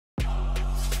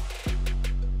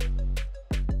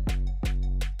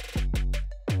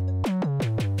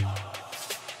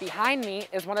Behind me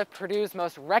is one of Purdue's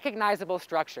most recognizable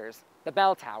structures, the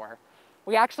bell tower.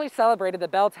 We actually celebrated the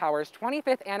bell tower's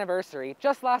 25th anniversary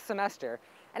just last semester,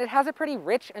 and it has a pretty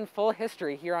rich and full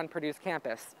history here on Purdue's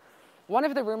campus. One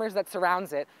of the rumors that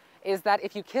surrounds it is that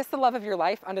if you kiss the love of your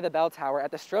life under the bell tower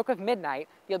at the stroke of midnight,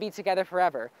 you'll be together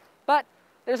forever. But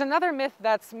there's another myth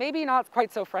that's maybe not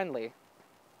quite so friendly.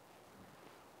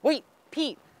 Wait,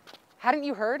 Pete, hadn't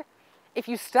you heard? If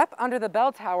you step under the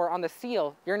bell tower on the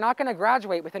seal, you're not going to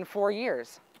graduate within 4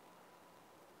 years.